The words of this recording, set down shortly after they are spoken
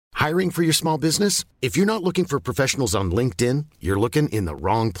Hiring for your small business? If you're not looking for professionals on LinkedIn, you're looking in the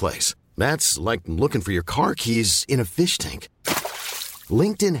wrong place. That's like looking for your car keys in a fish tank.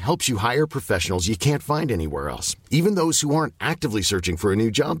 LinkedIn helps you hire professionals you can't find anywhere else, even those who aren't actively searching for a new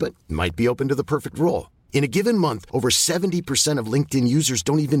job but might be open to the perfect role. In a given month, over 70% of LinkedIn users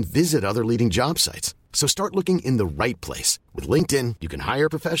don't even visit other leading job sites. So start looking in the right place. With LinkedIn, you can hire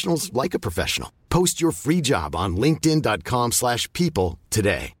professionals like a professional. Post your free job on linkedin.com/people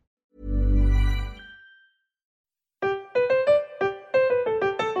today.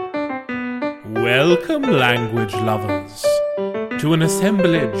 Welcome, language lovers, to an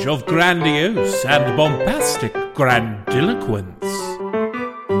assemblage of grandiose and bombastic grandiloquence.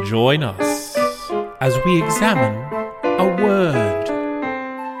 Join us as we examine a word.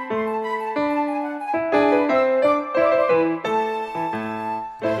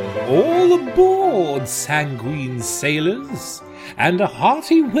 All aboard, sanguine sailors, and a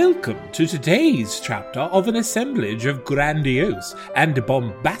hearty welcome to today's chapter of an assemblage of grandiose and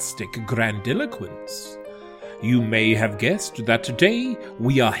bombastic grandiloquence. You may have guessed that today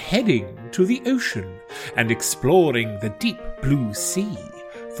we are heading to the ocean and exploring the deep blue sea,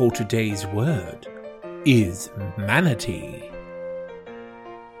 for today's word is manatee.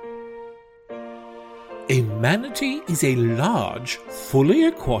 A manatee is a large, fully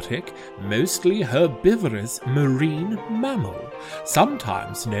aquatic, mostly herbivorous marine mammal,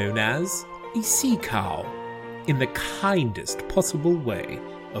 sometimes known as a sea cow, in the kindest possible way,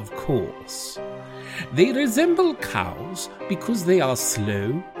 of course. They resemble cows because they are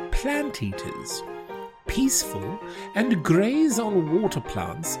slow plant eaters, peaceful, and graze on water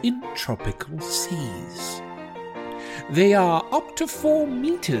plants in tropical seas. They are up to 4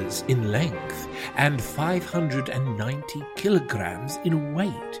 meters in length and 590 kilograms in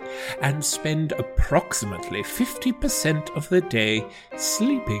weight, and spend approximately 50% of the day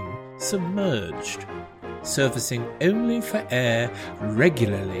sleeping submerged, surfacing only for air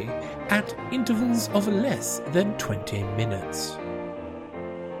regularly at intervals of less than 20 minutes.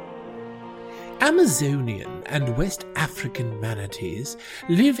 Amazonian and West African manatees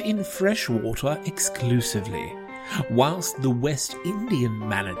live in fresh water exclusively, whilst the West Indian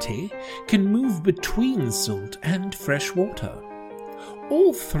manatee can move between salt and fresh water.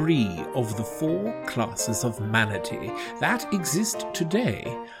 All 3 of the 4 classes of manatee that exist today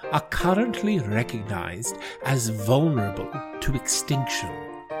are currently recognized as vulnerable to extinction,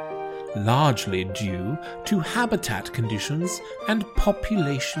 largely due to habitat conditions and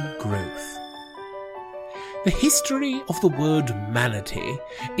population growth. The history of the word manatee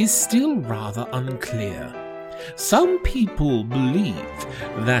is still rather unclear. Some people believe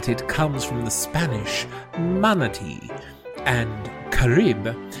that it comes from the Spanish manatee and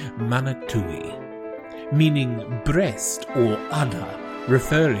Carib manatui, meaning breast or udder,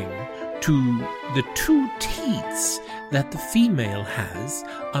 referring to the 2 teats that the female has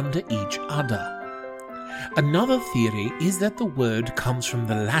under each udder. Another theory is that the word comes from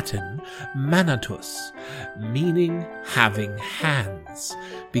the Latin manatus, meaning having hands,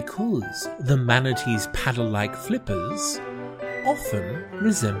 because the manatee's paddle-like flippers often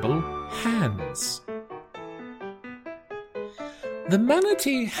resemble hands. The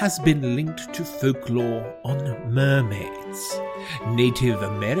manatee has been linked to folklore on mermaids. Native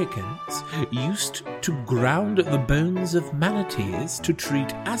Americans used to ground the bones of manatees to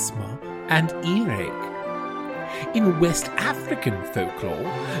treat asthma and earache. In West African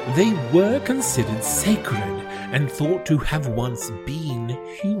folklore, they were considered sacred and thought to have once been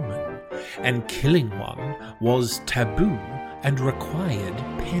human, and killing one was taboo and required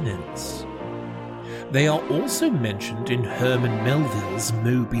penance. They are also mentioned in Herman Melville's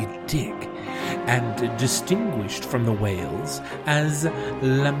Moby Dick, and distinguished from the whales as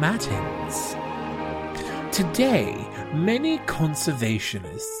lamatins. Today, many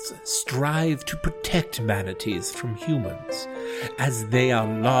conservationists strive to protect manatees from humans, as they are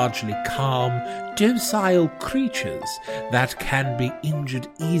largely calm, docile creatures that can be injured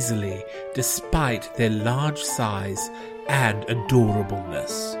easily despite their large size and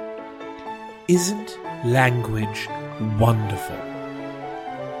adorableness. Isn't language wonderful?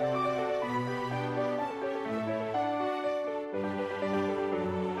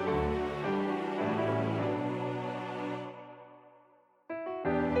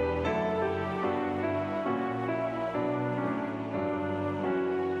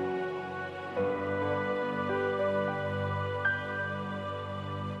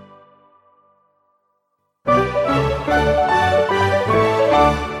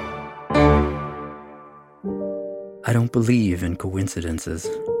 I don't believe in coincidences.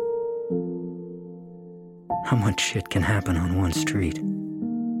 How much shit can happen on one street?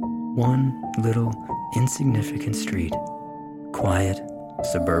 one little, insignificant street. Quiet,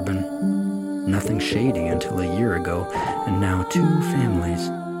 suburban, nothing shady until a year ago, and now 2 families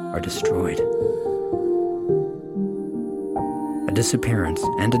are destroyed. A disappearance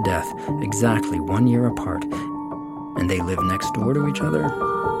and a death exactly 1 year apart, and they live next door to each other?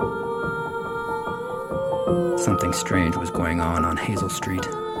 Something strange was going on Hazel Street,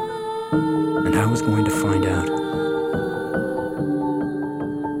 and I was going to find out.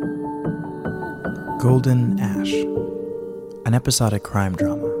 Golden Ash, an episodic crime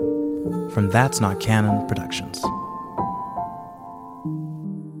drama from That's Not Canon Productions.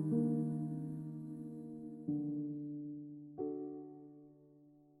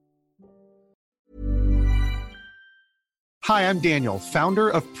 Hi, I'm Daniel, founder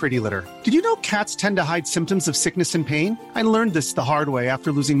of Pretty Litter. Did you know cats tend to hide symptoms of sickness and pain? I learned this the hard way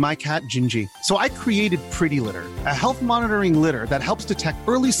after losing my cat, Gingy. So I created Pretty Litter, a health monitoring litter that helps detect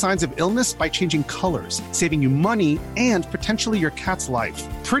early signs of illness by changing colors, saving you money and potentially your cat's life.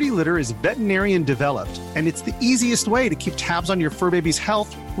 Pretty Litter is veterinarian developed, and it's the easiest way to keep tabs on your fur baby's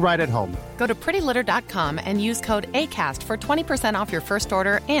health right at home. Go to prettylitter.com and use code ACAST for 20% off your first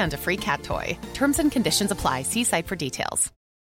order and a free cat toy. Terms and conditions apply. See site for details.